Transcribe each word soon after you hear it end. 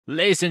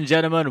Ladies and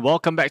gentlemen,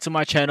 welcome back to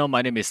my channel.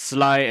 My name is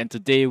Sly and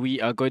today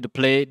we are going to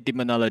play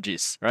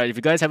Demonologist. Right, if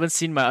you guys haven't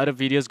seen my other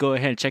videos, go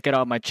ahead and check it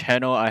out on my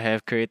channel. I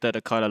have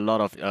created quite a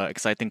lot of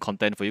exciting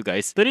content for you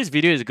guys. So this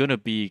video is going to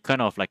be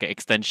kind of like an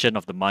extension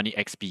of the money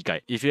XP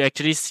guide. If you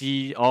actually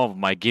see all of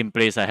my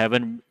gameplays, I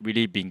haven't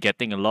really been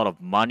getting a lot of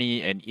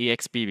money and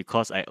EXP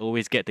because I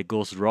always get the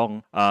goals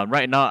wrong.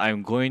 Right now,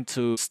 I'm going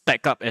to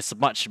stack up as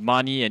much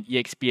money and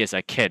EXP as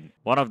I can.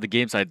 One of the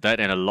games I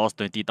died and I lost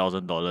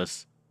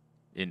 $20,000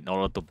 in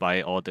order to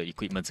buy all the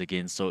equipments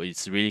again, so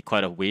it's really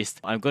quite a waste.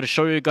 I'm going to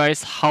show you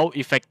guys how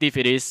effective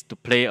it is to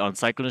play on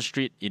Cyclone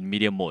Street in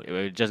medium mode.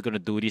 We're just going to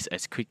do this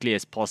as quickly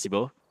as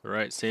possible.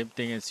 Alright, same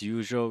thing as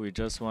usual. We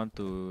just want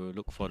to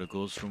look for the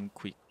ghost room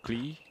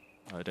quickly,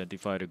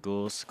 identify the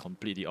ghosts,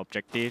 complete the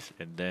objective,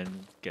 and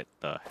then get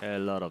the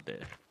hell out of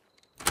there.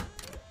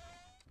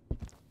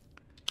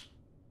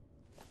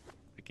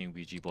 Freaking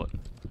Ouija board.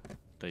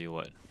 Tell you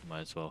what,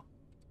 might as well.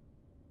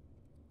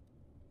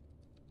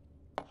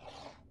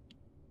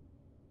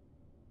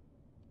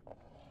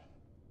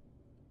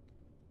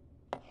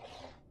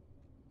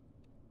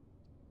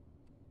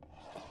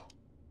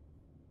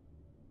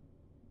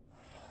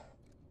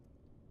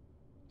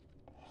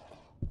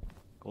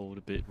 Go to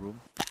the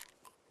bedroom.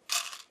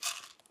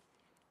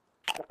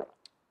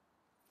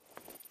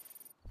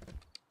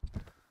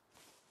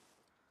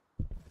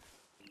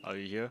 Are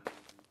you here?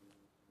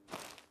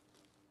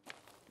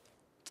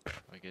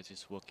 I guess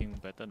it's working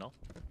better now.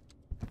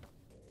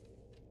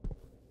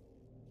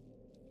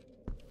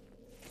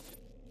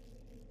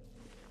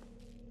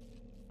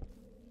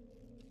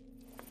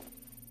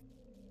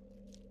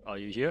 Are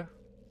you here?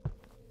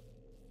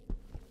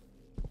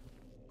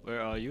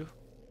 Where are you?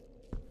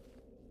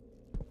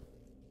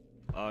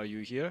 Are you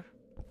here?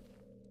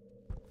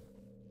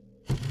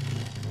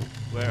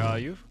 Where are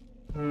you?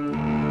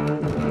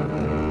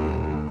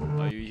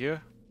 Are you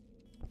here?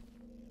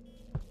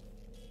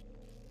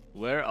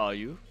 Where are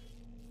you?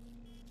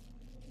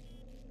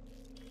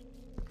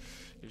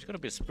 If it's gonna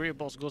be a spirit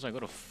box ghost, I'm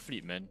gonna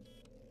flip, man.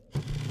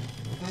 5.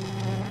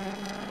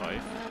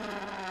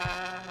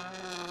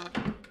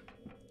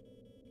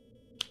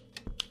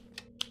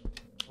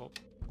 Oh.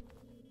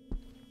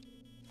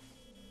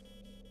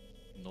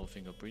 No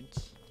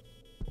fingerprints.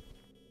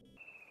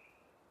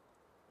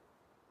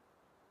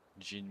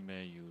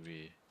 Jinmei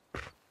Yurei.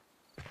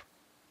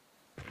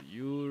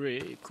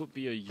 Yurei, it could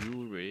be a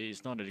Yurei.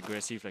 It's not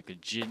aggressive like a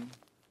Jin.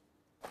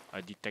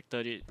 I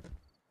detected it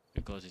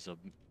because it's a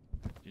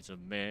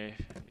meh.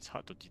 It's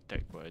hard to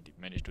detect, but I did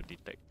manage to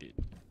detect it.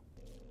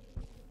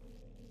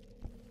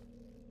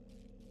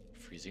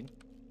 Freezing.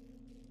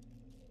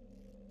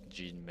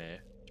 Jinmei.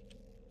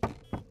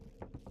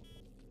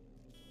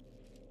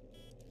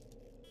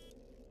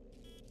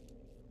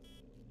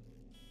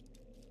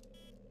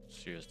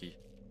 Seriously.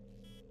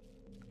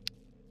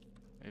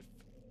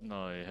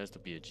 No, it has to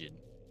be a Jin.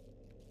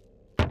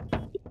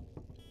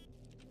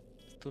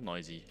 It's too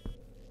noisy.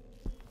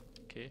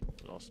 Okay,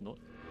 lost note.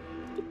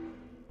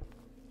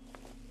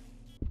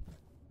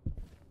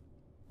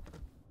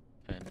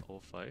 Pen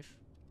 05.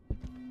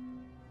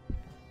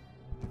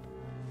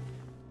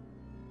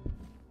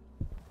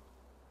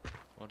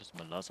 What is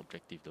my last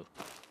objective though?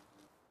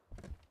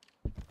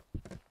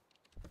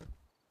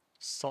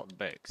 Salt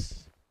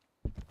bags.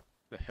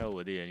 The hell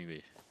were they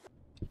anyway?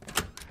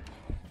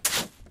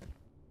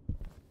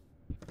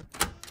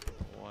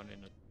 One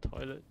in the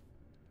toilet.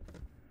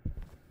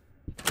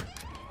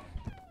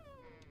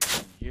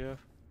 One here.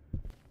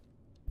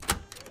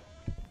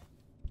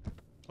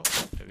 Oh,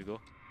 there we go.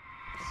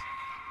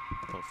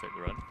 Perfect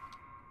run.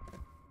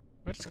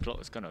 But this clock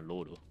is kinda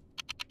low though.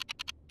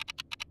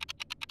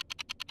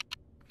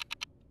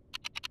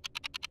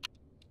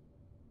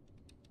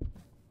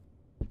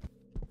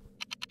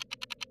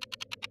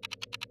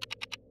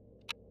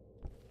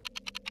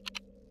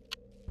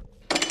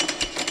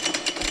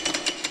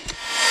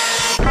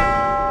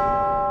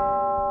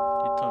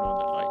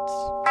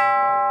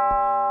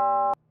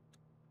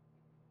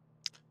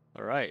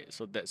 Alright,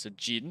 so that's a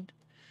Jin.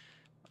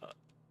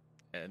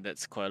 And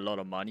that's quite a lot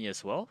of money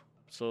as well.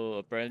 So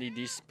apparently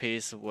this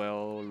pays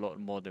well a lot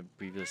more than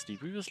previously.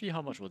 Previously,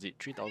 how much was it?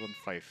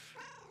 3,005.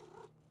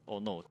 Oh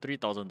no,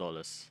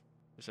 $3,000.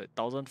 It's like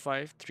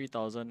 1,005,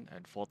 3,000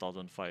 and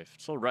 4,005.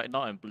 So right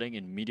now I'm playing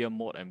in medium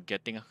mode. I'm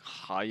getting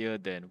higher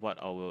than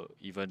what I will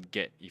even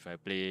get if I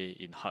play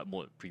in hard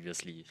mode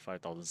previously,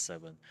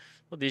 5,007.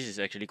 So this is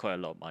actually quite a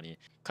lot of money.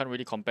 Can't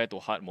really compare to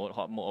hard mode.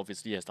 Hard mode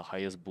obviously has the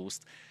highest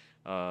boost.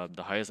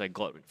 The highest I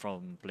got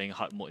from playing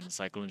hard mode in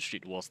Cyclone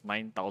Street was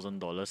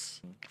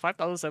 $9,000.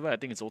 5,007 I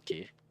think it's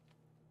okay.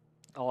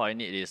 All I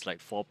need is like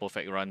 4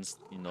 perfect runs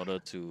in order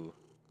to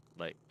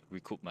like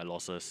recoup my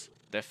losses.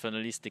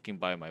 Definitely sticking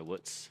by my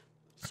words.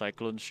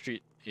 Cyclone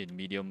Street in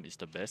medium is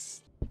the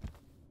best.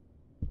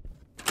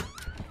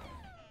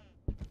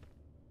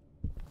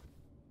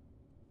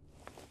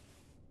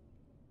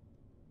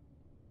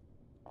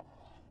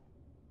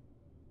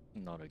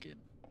 Not again.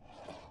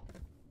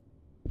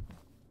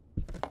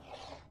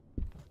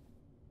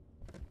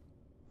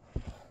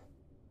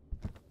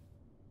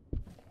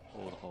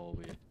 Old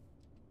hallway.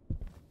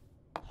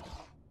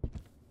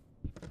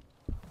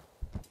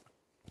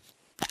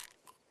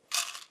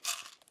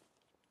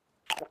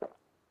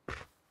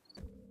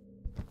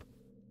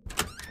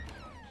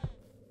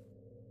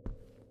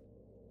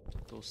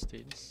 yellow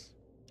stains.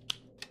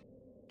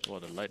 Wow,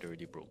 the light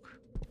already broke.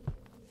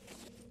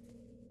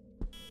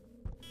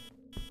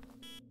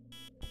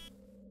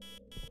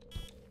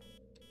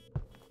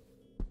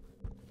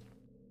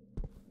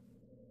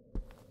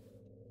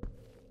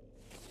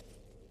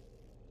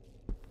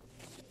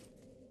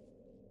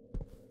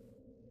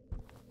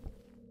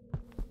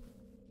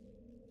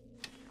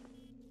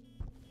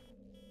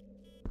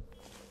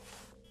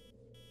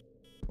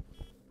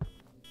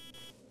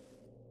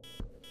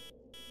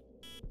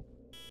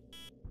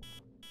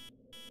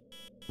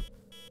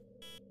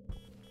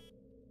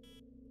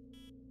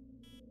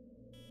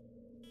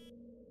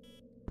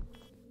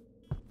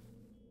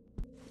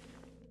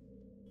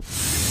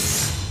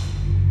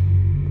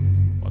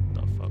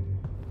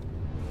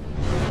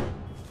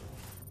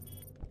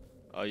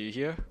 Are you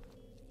here?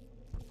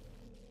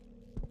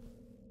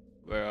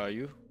 Where are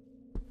you?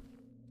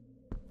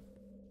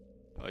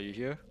 Are you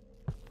here?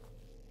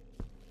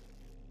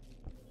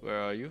 Where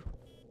are you?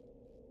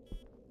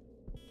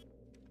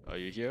 Are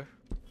you here?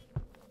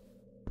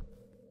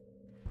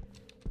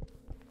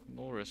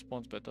 No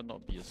response, better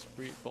not be a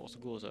spirit box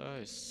ghost,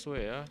 I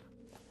swear.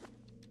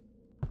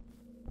 I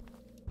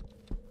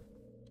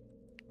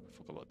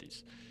forgot about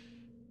this.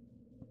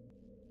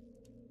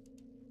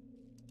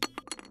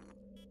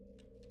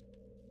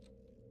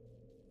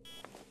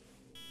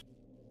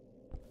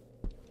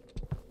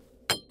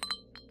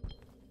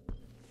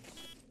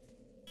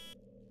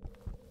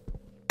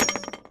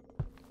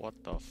 What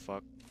the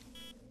fuck?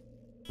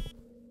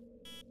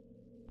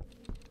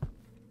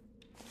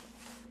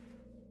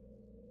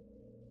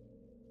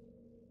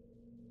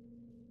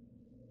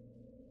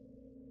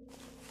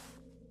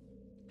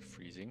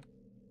 Freezing.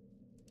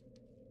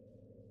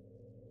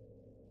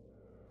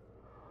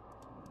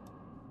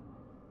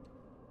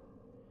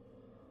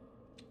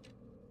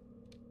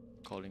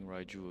 Calling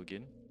Raiju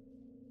again.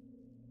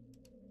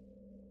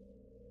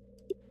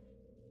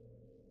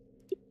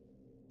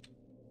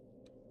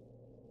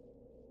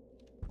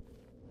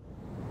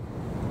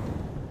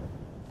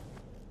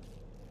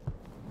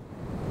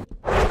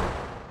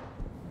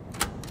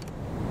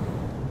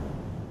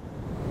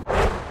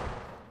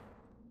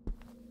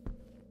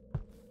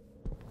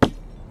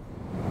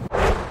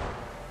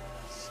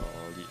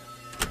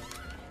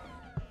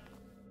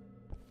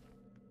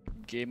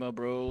 Gamer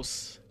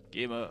bros.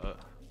 Gamer.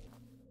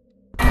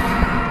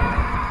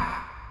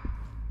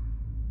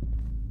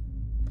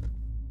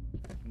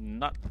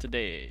 Not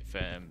today,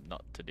 fam.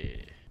 Not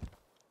today.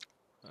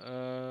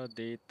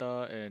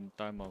 Data and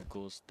time of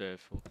ghost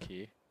death.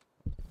 Okay.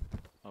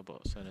 How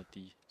about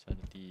sanity?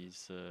 Sanity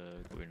is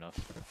good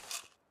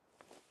enough.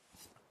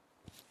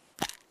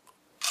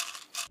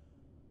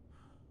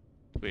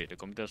 Wait, the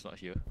computer's not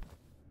here.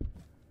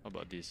 How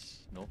about this?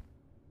 No.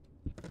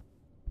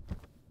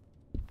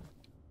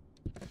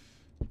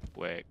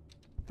 Whack.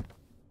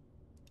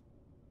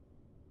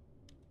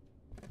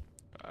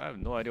 I have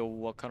no idea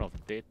what kind of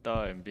data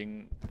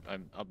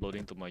I'm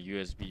uploading to my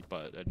USB,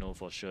 but I know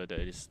for sure that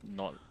it is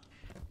not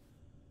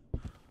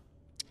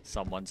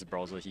someone's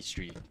browser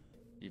history.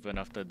 Even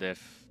after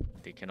death,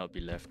 they cannot be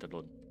left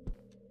alone.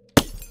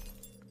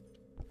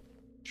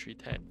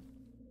 310.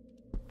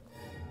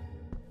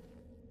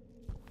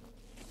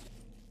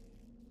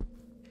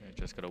 I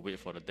just gotta wait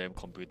for the damn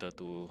computer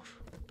to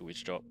do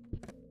its job.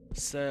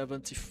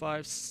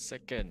 75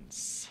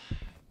 seconds.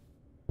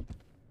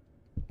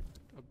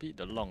 A bit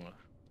long.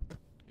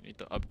 You need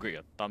to upgrade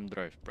your thumb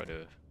drive,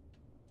 brother.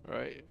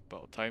 Alright,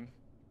 about time.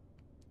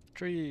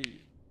 3,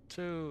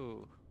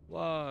 2,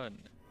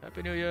 1.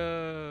 Happy New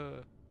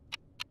Year!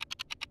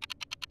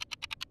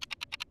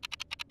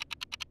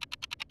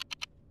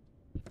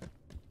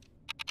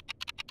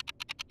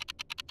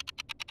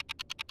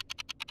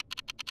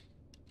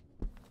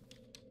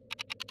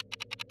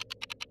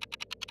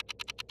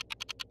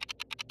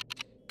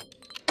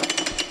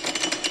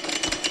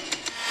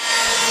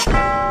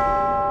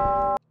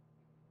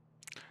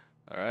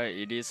 Alright,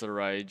 it is a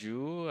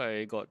Raiju.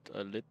 I got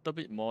a little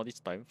bit more this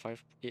time,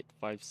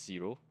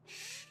 5850.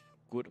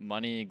 Good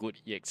money, good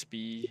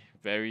EXP,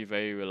 very,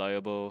 very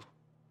reliable.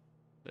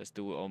 Let's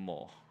do one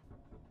more.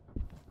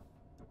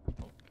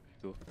 Oh,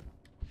 there we go.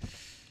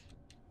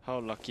 How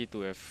lucky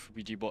to have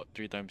Ouija board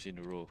 3 times in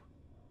a row.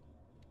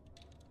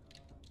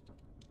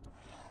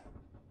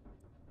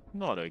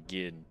 Not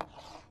again.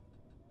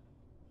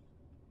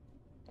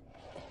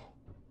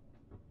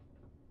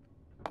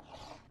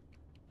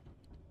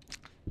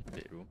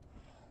 Bedroom.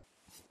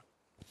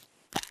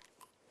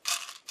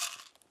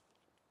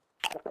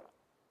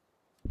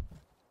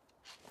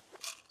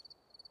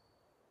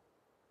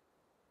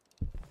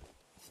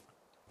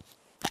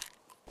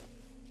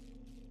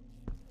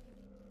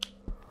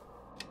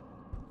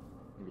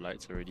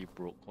 Lights already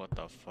broke, what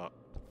the fuck.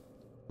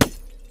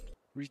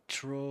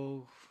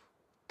 Retro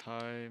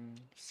time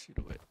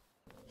silhouette.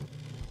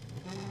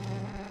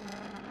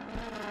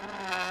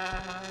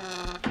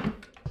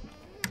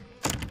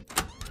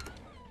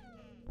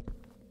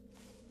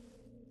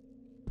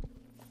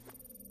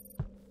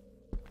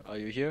 Are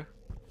you here?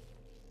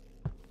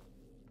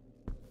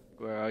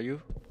 Where are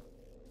you?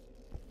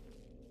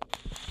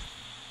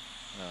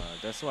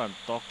 That's what I'm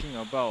talking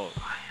about.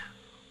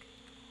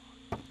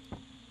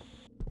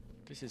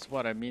 This is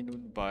what I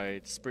mean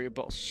by spirit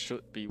box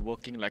should be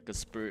working like a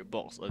spirit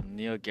box, a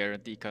near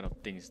guarantee kind of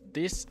things.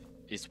 This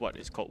is what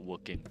is called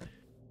working.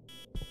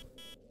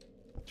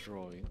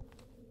 Drawing.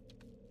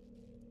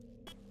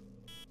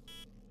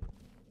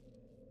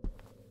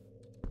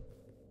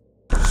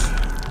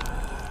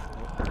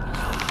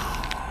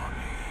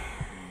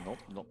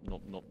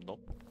 Nope.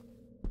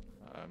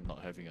 I'm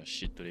not having a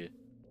shit today.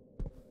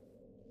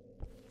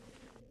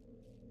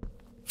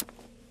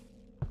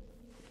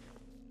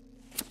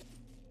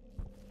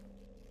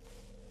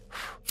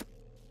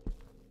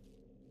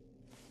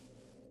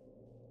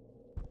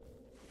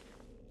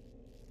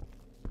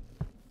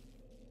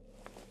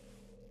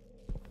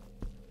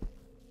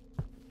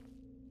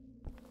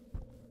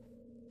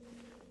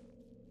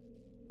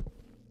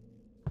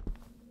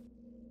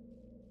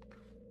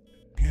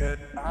 Get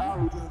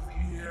out of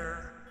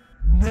here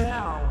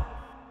now!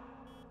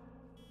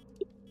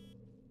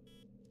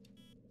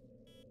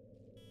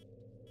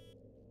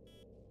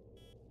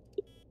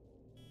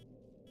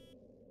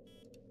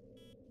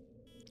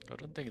 I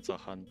don't think it's a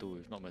Hantu,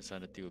 if not my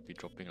sanity would be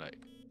dropping like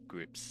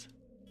grips.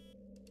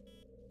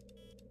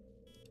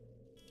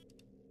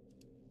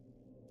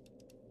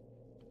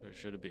 I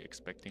should be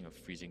expecting a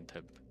freezing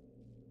temp.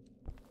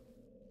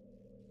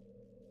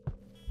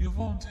 You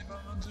won't even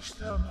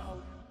understand how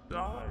you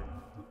died.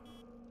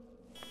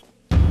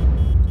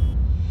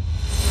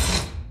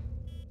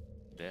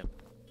 Damn.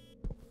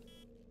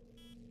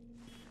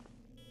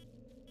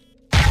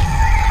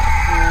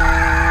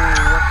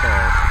 What the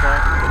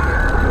fuck?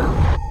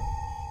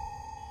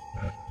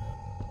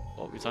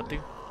 Oh, it's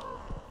something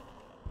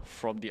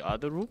from the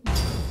other room?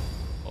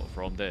 Oh,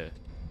 from there.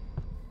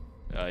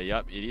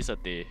 Yup, it is a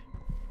day.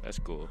 Let's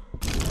go.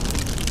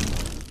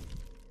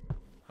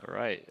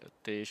 Alright, a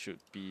day should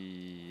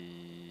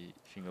be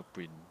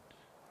fingerprint.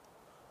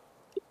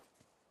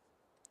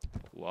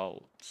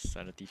 Wow,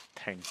 sanity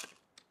tanked.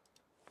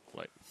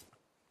 Like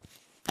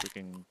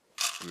freaking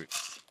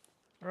grips.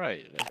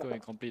 Alright, let's go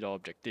and complete our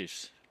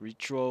objectives.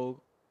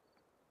 Ritual,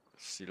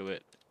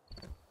 silhouette,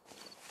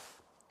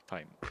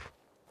 time.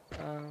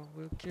 I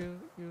will kill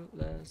you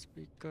less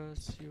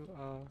because you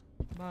are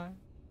my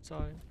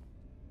son.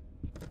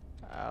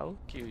 I'll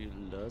kill you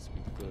less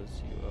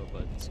because you are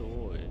my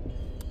toy.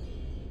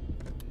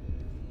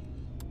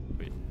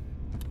 Wait.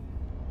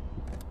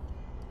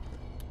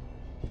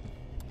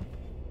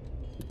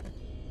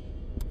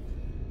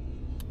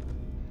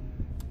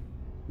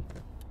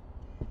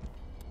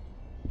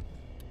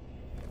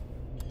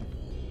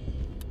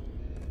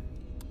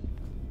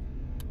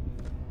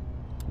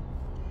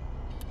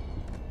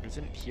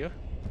 Isn't it here?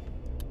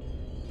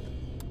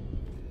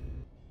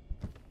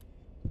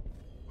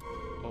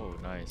 Oh,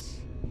 nice.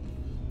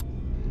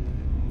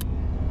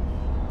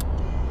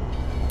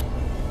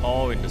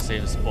 All in the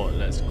same spot,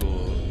 let's go.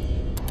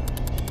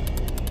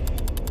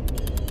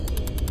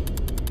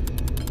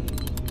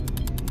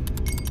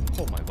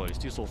 Oh my god, it's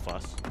still so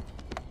fast.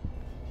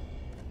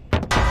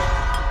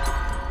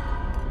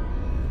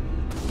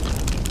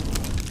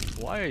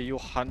 Why are you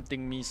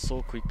hunting me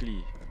so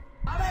quickly?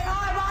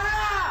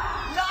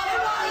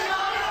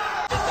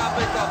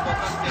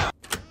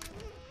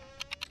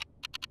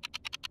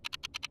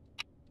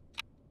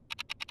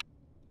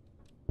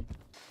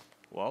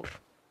 Well,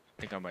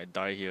 I think I might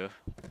die here.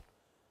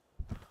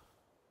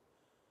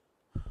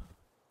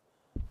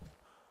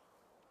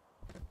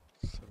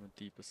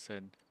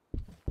 70%.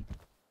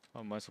 How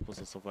am I supposed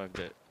to survive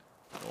that?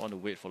 I don't want to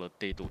wait for the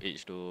day to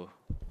age though.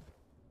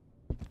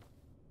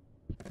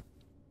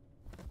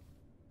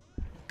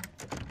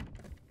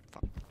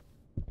 Fuck.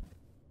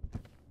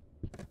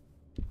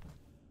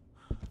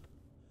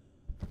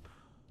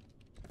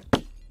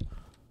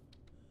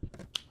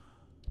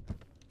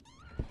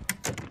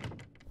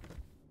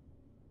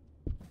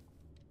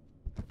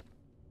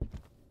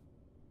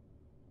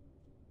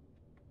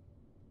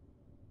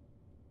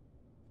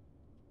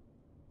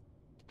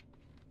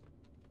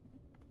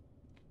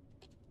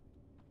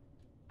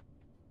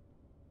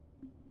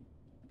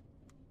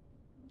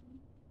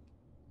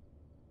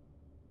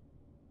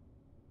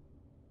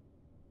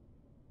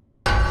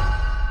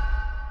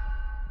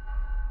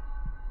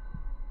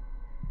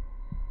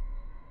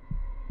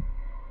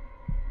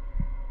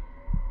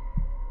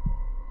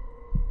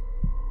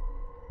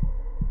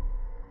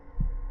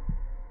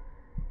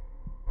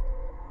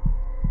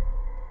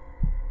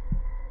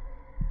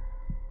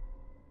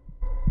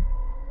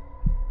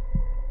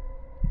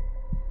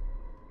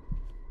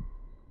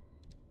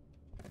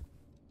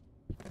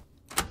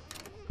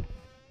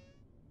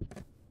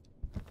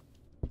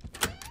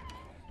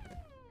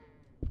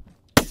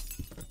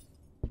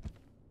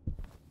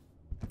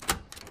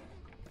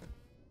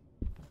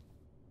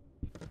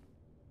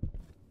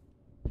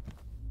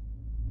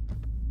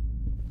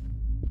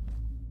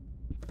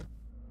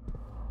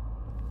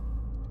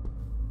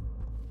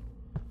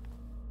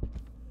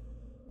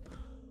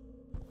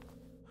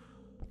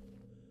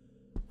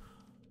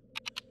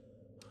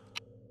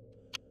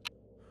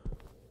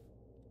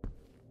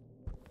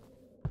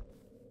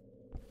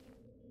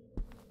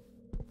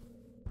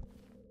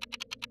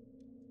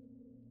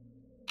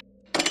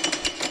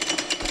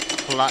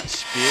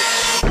 Clutch,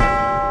 bitch.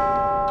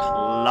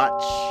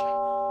 Clutch.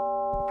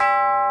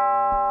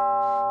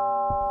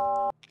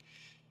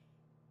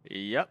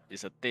 Yep,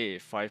 it's a day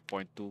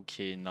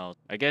 5.2k now.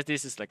 I guess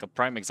this is like a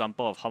prime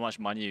example of how much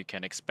money you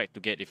can expect to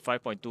get if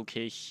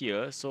 5.2k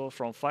here. So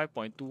from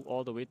 5.2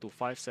 all the way to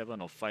 5.7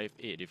 or 5.8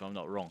 if I'm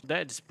not wrong.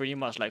 That is pretty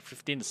much like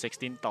 $15,000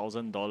 to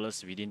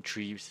 $16,000 within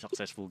 3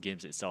 successful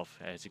games itself.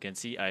 As you can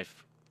see, I've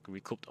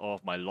recouped all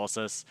of my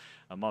losses.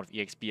 Amount of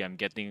EXP I'm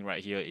getting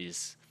right here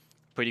is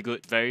pretty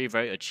good, very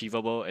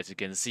achievable. As you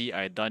can see,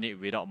 I done it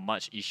without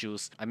much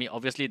issues. I mean,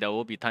 obviously there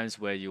will be times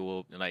where you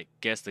will like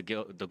guess the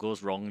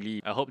goals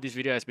wrongly. I hope this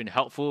video has been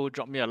helpful.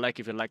 Drop me a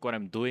like if you like what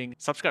I'm doing.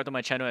 Subscribe to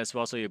my channel as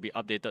well so you'll be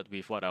updated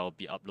with what I'll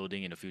be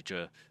uploading in the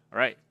future.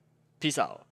 Alright, peace out.